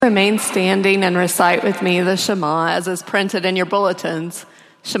Remain standing and recite with me the Shema as is printed in your bulletins.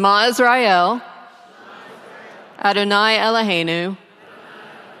 Shema Israel, Adonai Eloheinu,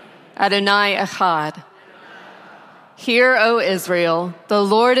 Adonai Echad. Hear, O Israel, the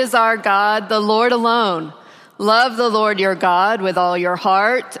Lord is our God, the Lord alone. Love the Lord your God with all your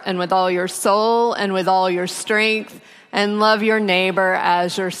heart and with all your soul and with all your strength, and love your neighbor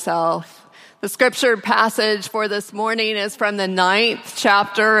as yourself. The scripture passage for this morning is from the 9th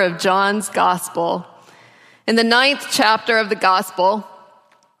chapter of John's Gospel. In the 9th chapter of the Gospel,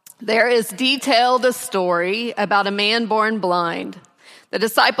 there is detailed a story about a man born blind. The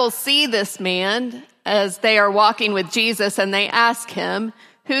disciples see this man as they are walking with Jesus, and they ask him,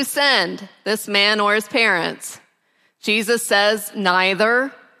 "Who sinned, this man or his parents?" Jesus says,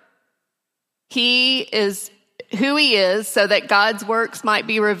 "Neither. He is who he is so that God's works might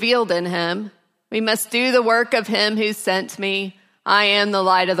be revealed in him. We must do the work of him who sent me. I am the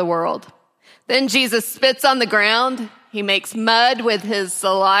light of the world." Then Jesus spits on the ground. He makes mud with his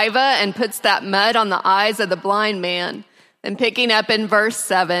saliva and puts that mud on the eyes of the blind man. Then picking up in verse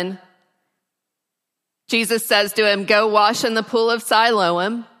 7, Jesus says to him, "Go wash in the pool of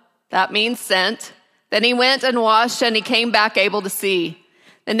Siloam." That means sent. Then he went and washed, and he came back able to see.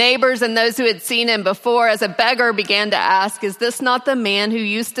 The neighbors and those who had seen him before as a beggar began to ask, "Is this not the man who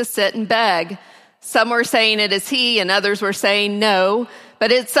used to sit and beg?" Some were saying it is he, and others were saying, "No,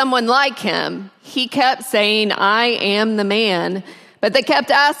 but it's someone like him." He kept saying, "I am the man." But they kept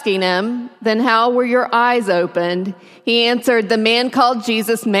asking him, "Then how were your eyes opened?" He answered, "The man called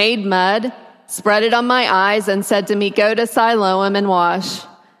Jesus made mud, spread it on my eyes, and said to me, 'Go to Siloam and wash.'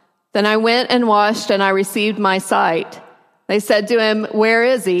 Then I went and washed, and I received my sight." They said to him, "Where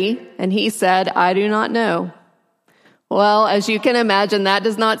is he?" And he said, "I do not know." Well, as you can imagine, that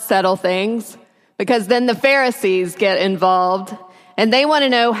does not settle things, because then the Pharisees get involved, and they want to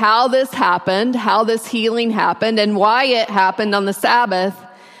know how this happened, how this healing happened, and why it happened on the Sabbath.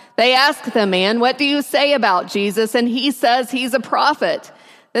 They ask the man, "What do you say about Jesus?" And he says he's a prophet.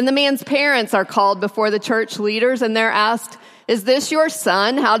 Then the man's parents are called before the church leaders, and they're asked, "Is this your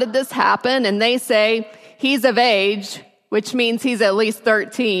son? How did this happen?" And they say, "He's of age," which means he's at least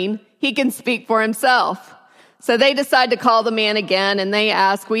 13. He can speak for himself. So they decide to call the man again, and they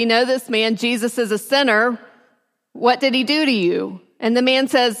ask, "We know this man, Jesus, is a sinner. What did he do to you?" And the man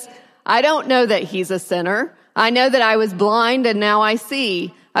says, "I don't know that he's a sinner. I know that I was blind and now I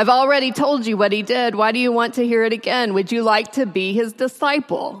see. I've already told you what he did. Why do you want to hear it again? Would you like to be his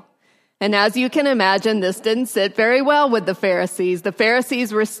disciple?" And as you can imagine, this didn't sit very well with the Pharisees. The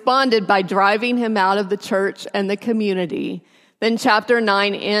Pharisees responded by driving him out of the church and the community. Then chapter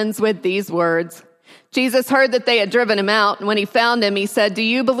 9 ends with these words. Jesus heard that they had driven him out, and when he found him, he said, "Do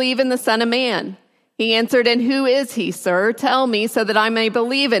you believe in the Son of Man?" He answered, "And who is he, sir? Tell me so that I may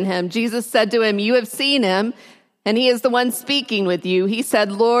believe in him." Jesus said to him, "You have seen him, and he is the one speaking with you." He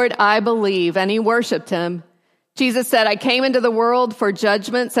said, "Lord, I believe," and he worshiped him. Jesus said, "I came into the world for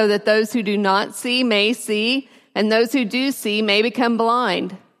judgment so that those who do not see may see, and those who do see may become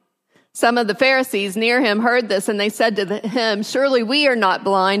blind." Some of the Pharisees near him heard this, and they said to him, "Surely we are not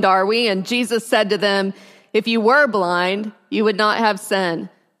blind, are we?" And Jesus said to them, "If you were blind, you would not have sin.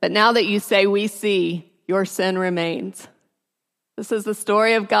 But now that you say we see, your sin remains." This is the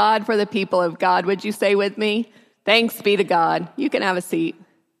story of God for the people of God. Would you say with me, "Thanks be to God"? You can have a seat.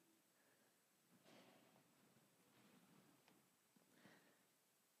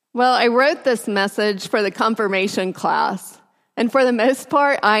 Well, I wrote this message for the confirmation class, and for the most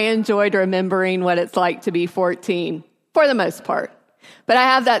part, I enjoyed remembering what it's like to be 14, for the most part. But I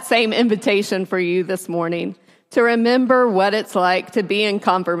have that same invitation for you this morning, to remember what it's like to be in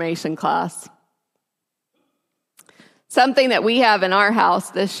confirmation class. Something that we have in our house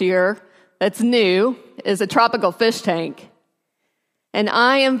this year that's new is a tropical fish tank. And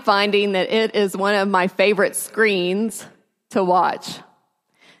I am finding that it is one of my favorite screens to watch.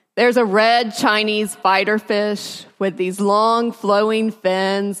 There's a red Chinese fighter fish with these long flowing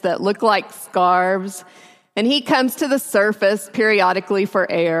fins that look like scarves, and he comes to the surface periodically for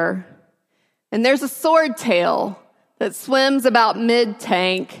air. And there's a swordtail that swims about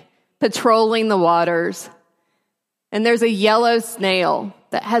mid-tank, patrolling the waters. And there's a yellow snail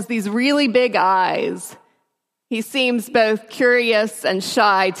that has these really big eyes. He seems both curious and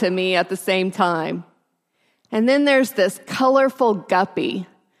shy to me at the same time. And then there's this colorful guppy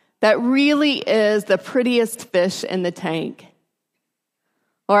that really is the prettiest fish in the tank.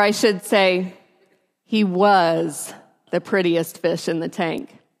 Or I should say, he was the prettiest fish in the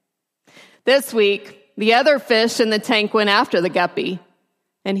tank. This week, the other fish in the tank went after the guppy,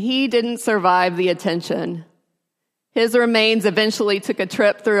 and he didn't survive the attention. His remains eventually took a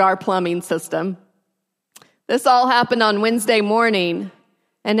trip through our plumbing system. This all happened on Wednesday morning,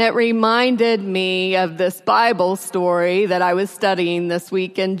 and it reminded me of this Bible story that I was studying this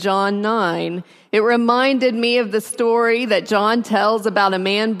week in John 9. It reminded me of the story that John tells about a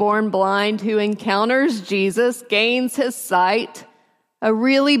man born blind who encounters Jesus, gains his sight, a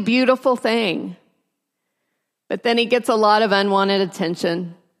really beautiful thing. But then he gets a lot of unwanted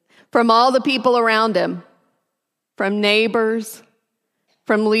attention from all the people around him, from neighbors,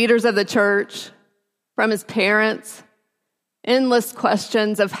 from leaders of the church, from his parents. Endless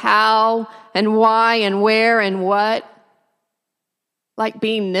questions of how and why and where and what, like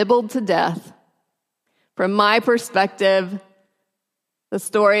being nibbled to death. From my perspective, the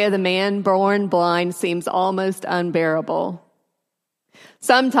story of the man born blind seems almost unbearable.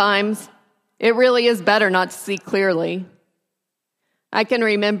 Sometimes it really is better not to see clearly. I can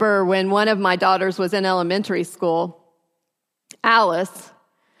remember when one of my daughters was in elementary school, Alice.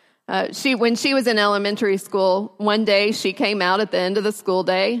 When she was in elementary school, one day she came out at the end of the school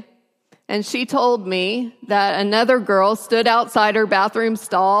day, and she told me that another girl stood outside her bathroom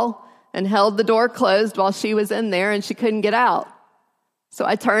stall and held the door closed while she was in there, and she couldn't get out. So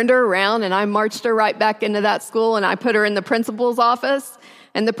I turned her around, and I marched her right back into that school, and I put her in the principal's office,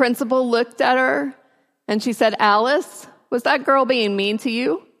 and the principal looked at her, and she said, "Alice, was that girl being mean to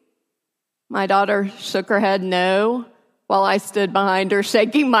you?" My daughter shook her head no, while I stood behind her,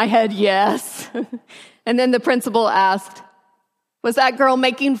 shaking my head yes. And then the principal asked, "Was that girl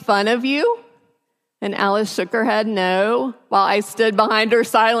making fun of you?" And Alice shook her head no, while I stood behind her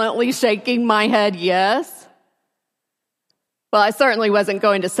silently, shaking my head yes. Well, I certainly wasn't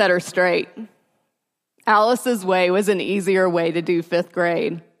going to set her straight. Alice's way was an easier way to do 5th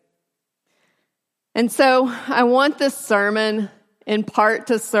grade. And so I want this sermon in part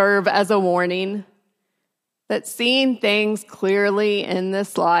to serve as a warning that seeing things clearly in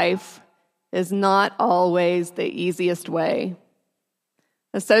this life is not always the easiest way.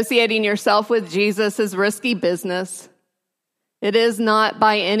 Associating yourself with Jesus is risky business. It is not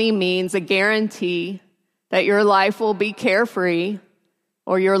by any means a guarantee that your life will be carefree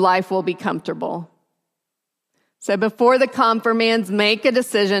or your life will be comfortable. So before the confirmands make a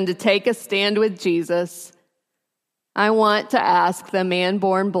decision to take a stand with Jesus, I want to ask the man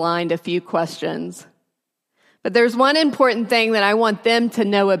born blind a few questions. But there's one important thing that I want them to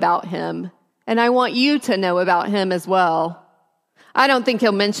know about him, and I want you to know about him as well. I don't think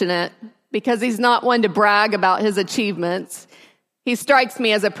he'll mention it because he's not one to brag about his achievements. He strikes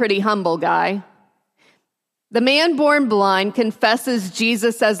me as a pretty humble guy. The man born blind confesses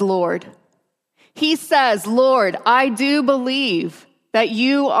Jesus as Lord. He says, "Lord, I do believe that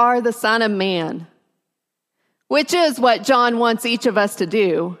you are the Son of Man," which is what John wants each of us to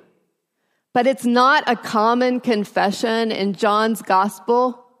do. But it's not a common confession in John's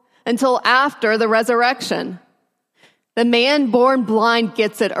gospel until after the resurrection. The man born blind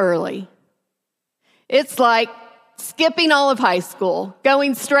gets it early. It's like skipping all of high school,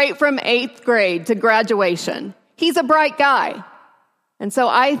 going straight from 8th grade to graduation. He's a bright guy. And so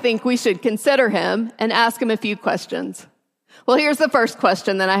I think we should consider him and ask him a few questions. Well, here's the first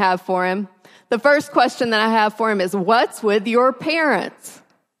question that I have for him. The first question that I have for him is, what's with your parents?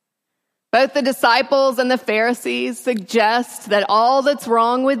 Both the disciples and the Pharisees suggest that all that's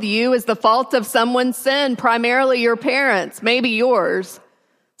wrong with you is the fault of someone's sin, primarily your parents, maybe yours.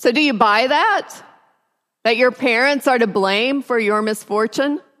 So do you buy that? That your parents are to blame for your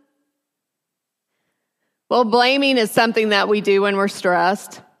misfortune? Well, blaming is something that we do when we're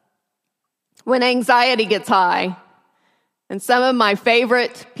stressed, when anxiety gets high. And some of my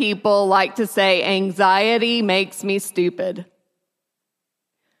favorite people like to say, anxiety makes me stupid.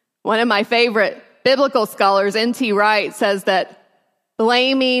 One of my favorite biblical scholars, N.T. Wright, says that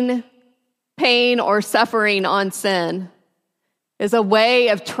blaming pain or suffering on sin is a way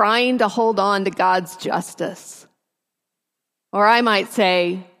of trying to hold on to God's justice. Or I might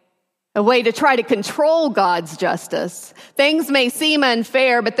say, a way to try to control God's justice. Things may seem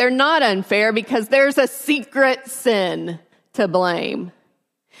unfair, but they're not unfair because there's a secret sin to blame.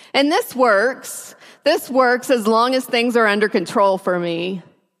 And this works. This works as long as things are under control for me,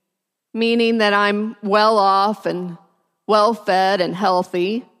 meaning that I'm well off and well fed and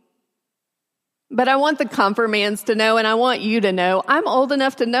healthy. But I want the confirmands to know, and I want you to know, I'm old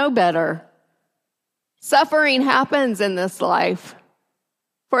enough to know better. Suffering happens in this life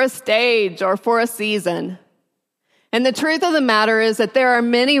for a stage or for a season. And the truth of the matter is that there are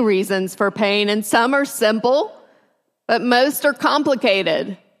many reasons for pain, and some are simple, but most are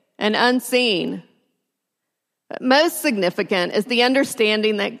complicated and unseen. Most significant is the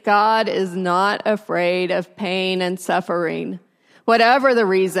understanding that God is not afraid of pain and suffering. Whatever the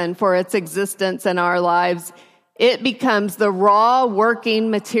reason for its existence in our lives, it becomes the raw working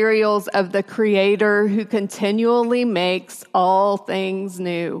materials of the Creator who continually makes all things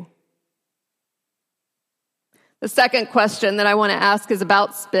new. The second question that I want to ask is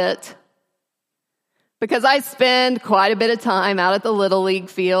about spit. Because I spend quite a bit of time out at the Little League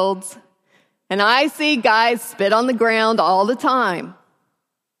fields, and I see guys spit on the ground all the time.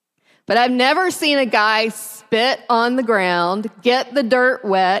 But I've never seen a guy spit on the ground, get the dirt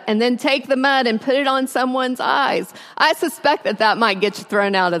wet, and then take the mud and put it on someone's eyes. I suspect that might get you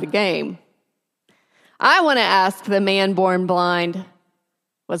thrown out of the game. I want to ask the man born blind,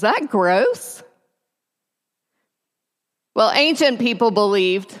 was that gross? Well, ancient people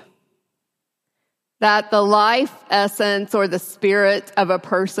believed that the life essence or the spirit of a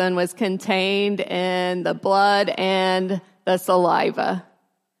person was contained in the blood and the saliva.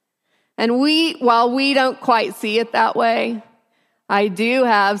 And while we don't quite see it that way, I do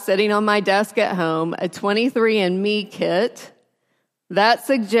have sitting on my desk at home a 23andMe kit that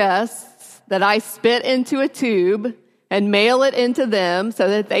suggests that I spit into a tube and mail it into them so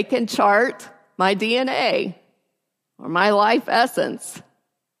that they can chart my DNA or my life essence.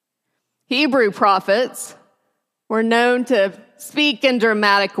 Hebrew prophets were known to speak in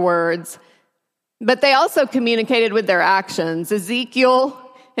dramatic words, but they also communicated with their actions. Ezekiel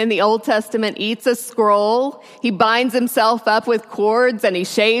in the Old Testament eats a scroll. He binds himself up with cords and he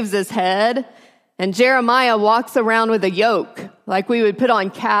shaves his head. And Jeremiah walks around with a yoke, like we would put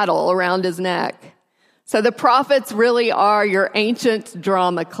on cattle around his neck. So the prophets really are your ancient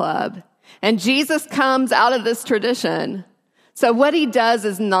drama club. And Jesus comes out of this tradition. So what he does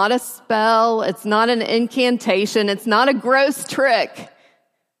is not a spell, it's not an incantation, it's not a gross trick.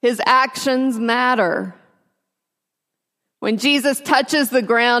 His actions matter. When Jesus touches the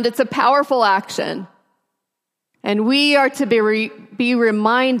ground, it's a powerful action. And we are to be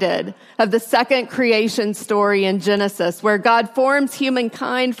reminded of the second creation story in Genesis, where God forms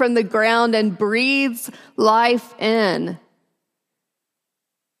humankind from the ground and breathes life in.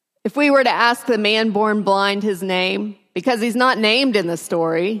 If we were to ask the man born blind his name, because he's not named in the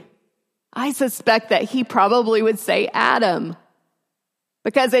story, I suspect that he probably would say Adam.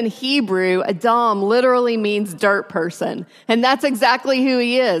 Because in Hebrew, Adam literally means dirt person. And that's exactly who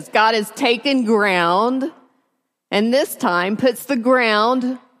he is. God has taken ground, and this time puts the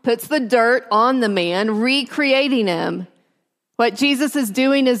dirt on the man, recreating him. What Jesus is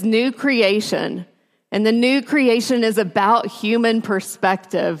doing is new creation. And the new creation is about human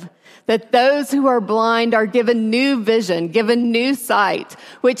perspective. That those who are blind are given new vision, given new sight,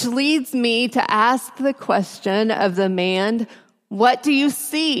 which leads me to ask the question of the man, what do you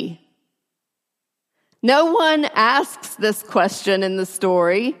see? No one asks this question in the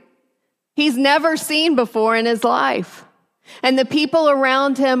story. He's never seen before in his life. And the people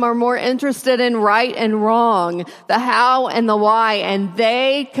around him are more interested in right and wrong, the how and the why, and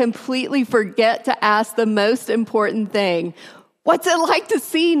they completely forget to ask the most important thing. What's it like to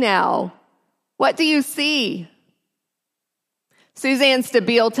see now? What do you see? Suzanne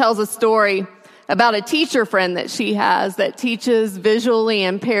Stabile tells a story about a teacher friend that she has that teaches visually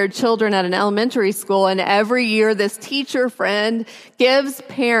impaired children at an elementary school. And every year, this teacher friend gives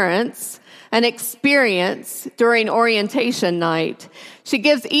parents an experience during orientation night. She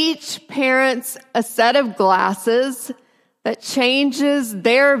gives each parent a set of glasses that changes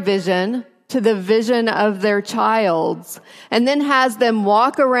their vision to the vision of their child's, and then has them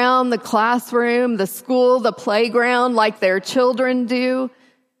walk around the classroom, the school, the playground like their children do.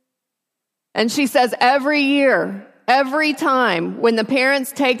 And she says every year, every time when the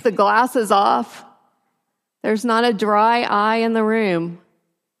parents take the glasses off, there's not a dry eye in the room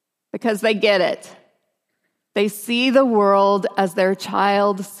because they get it. They see the world as their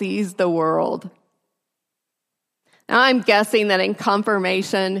child sees the world. Now, I'm guessing that in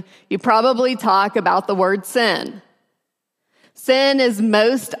confirmation, you probably talk about the word sin. Sin is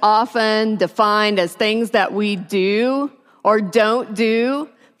most often defined as things that we do or don't do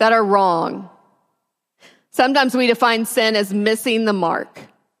that are wrong. Sometimes we define sin as missing the mark,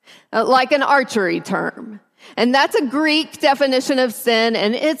 like an archery term. And that's a Greek definition of sin,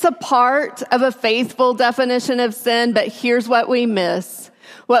 and it's a part of a faithful definition of sin, but here's what we miss.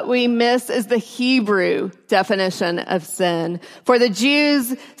 What we miss is the Hebrew definition of sin. For the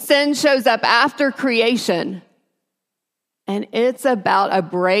Jews, sin shows up after creation, and it's about a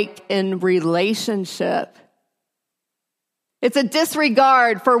break in relationship. It's a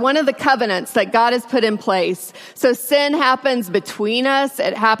disregard for one of the covenants that God has put in place. So sin happens between us.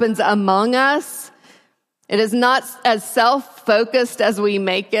 It happens among us. It is not as self-focused as we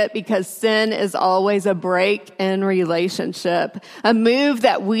make it, because sin is always a break in relationship, a move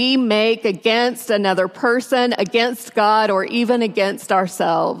that we make against another person, against God, or even against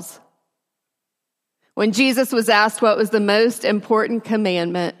ourselves. When Jesus was asked what was the most important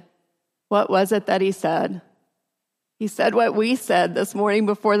commandment, what was it that he said? He said what we said this morning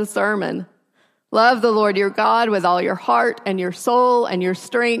before the sermon. Love the Lord your God with all your heart and your soul and your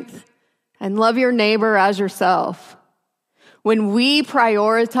strength, and love your neighbor as yourself. When we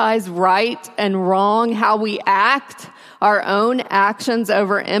prioritize right and wrong, how we act, our own actions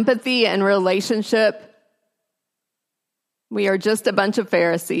over empathy and relationship, we are just a bunch of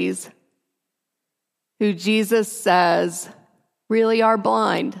Pharisees who Jesus says really are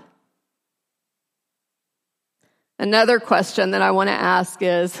blind. Another question that I want to ask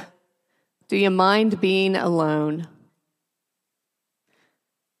is, do you mind being alone?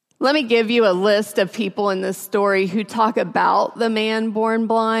 Let me give you a list of people in this story who talk about the man born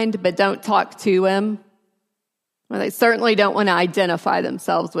blind, but don't talk to him. Well, they certainly don't want to identify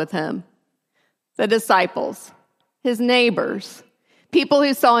themselves with him. The disciples, his neighbors, people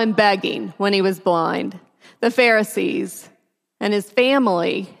who saw him begging when he was blind, the Pharisees, and his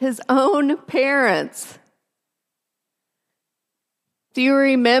family, his own parents. Do you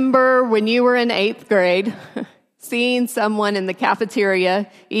remember when you were in 8th grade, seeing someone in the cafeteria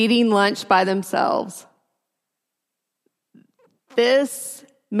eating lunch by themselves? This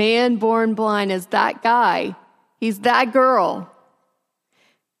man born blind is that guy. He's that girl.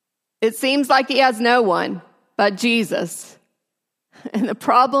 It seems like he has no one but Jesus. And the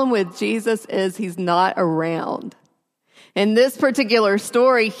problem with Jesus is he's not around. In this particular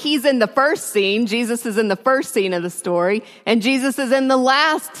story, he's in the first scene. Jesus is in the first scene of the story, and Jesus is in the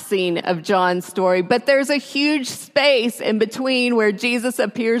last scene of John's story. But there's a huge space in between where Jesus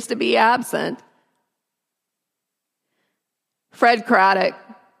appears to be absent. Fred Craddock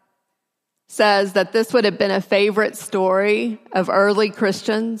says that this would have been a favorite story of early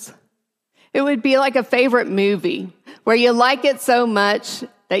Christians. It would be like a favorite movie where you like it so much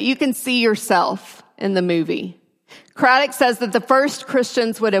that you can see yourself in the movie. Craddock says that the first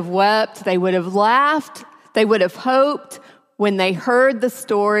Christians would have wept, they would have laughed, they would have hoped when they heard the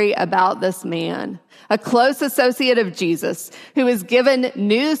story about this man, a close associate of Jesus, who was given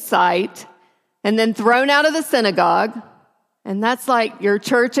new sight and then thrown out of the synagogue. And that's like your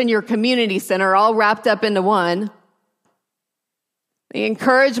church and your community center all wrapped up into one. The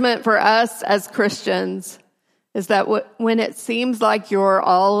encouragement for us as Christians is that when it seems like you're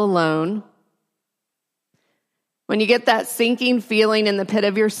all alone, when you get that sinking feeling in the pit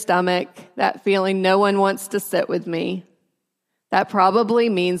of your stomach, that feeling no one wants to sit with me, that probably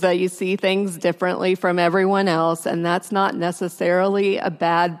means that you see things differently from everyone else, and that's not necessarily a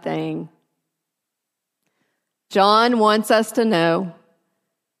bad thing. John wants us to know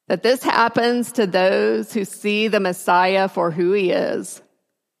that this happens to those who see the Messiah for who he is,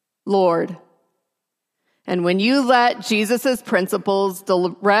 Lord. And when you let Jesus' principles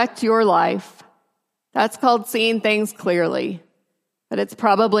direct your life, that's called seeing things clearly, but it's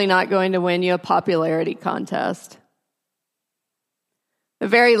probably not going to win you a popularity contest. The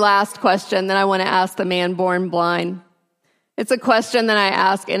very last question that I want to ask the man born blind, it's a question that I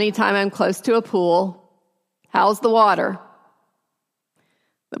ask anytime I'm close to a pool. How's the water?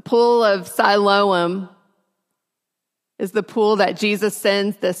 The pool of Siloam is the pool that Jesus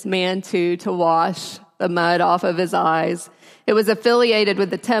sends this man to wash the mud off of his eyes. It was affiliated with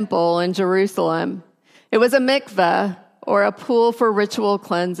the temple in Jerusalem. It was a mikveh, or a pool for ritual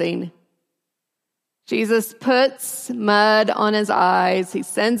cleansing. Jesus puts mud on his eyes. He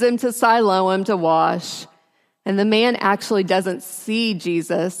sends him to Siloam to wash. And the man actually doesn't see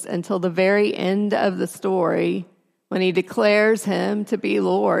Jesus until the very end of the story, when he declares him to be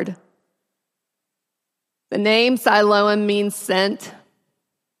Lord. The name Siloam means sent.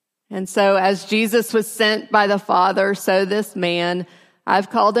 And so as Jesus was sent by the Father, so this man, I've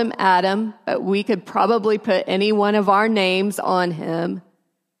called him Adam, but we could probably put any one of our names on him,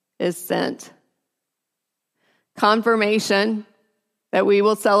 is sent. Confirmation that we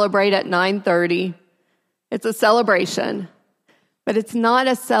will celebrate at 9:30. It's a celebration, but it's not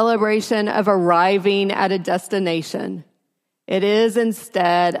a celebration of arriving at a destination. It is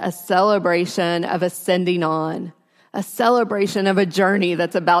instead a celebration of ascending on, a celebration of a journey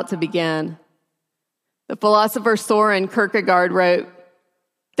that's about to begin. The philosopher Soren Kierkegaard wrote,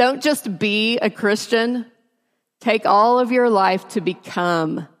 "Don't just be a Christian, take all of your life to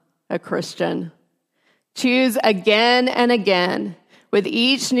become a Christian. Choose again and again, with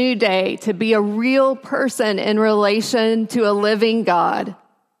each new day, to be a real person in relation to a living God."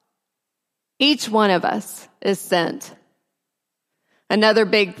 Each one of us is sent. Another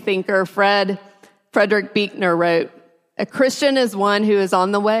big thinker, Frederick Buechner, wrote, "A Christian is one who is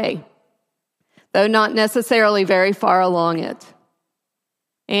on the way, though not necessarily very far along it,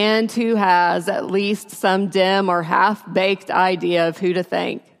 and who has at least some dim or half-baked idea of who to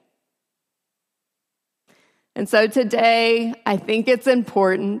thank." And so today, I think it's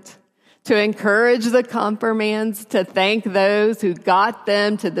important to encourage the confirmands to thank those who got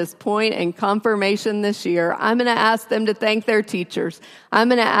them to this point in confirmation this year. I'm going to ask them to thank their teachers. I'm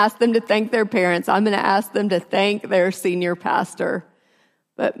going to ask them to thank their parents. I'm going to ask them to thank their senior pastor.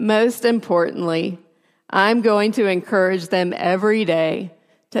 But most importantly, I'm going to encourage them every day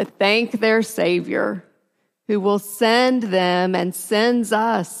to thank their Savior, who will send them and sends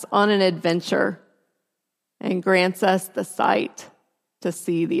us on an adventure and grants us the sight to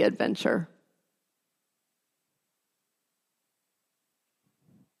see the adventure.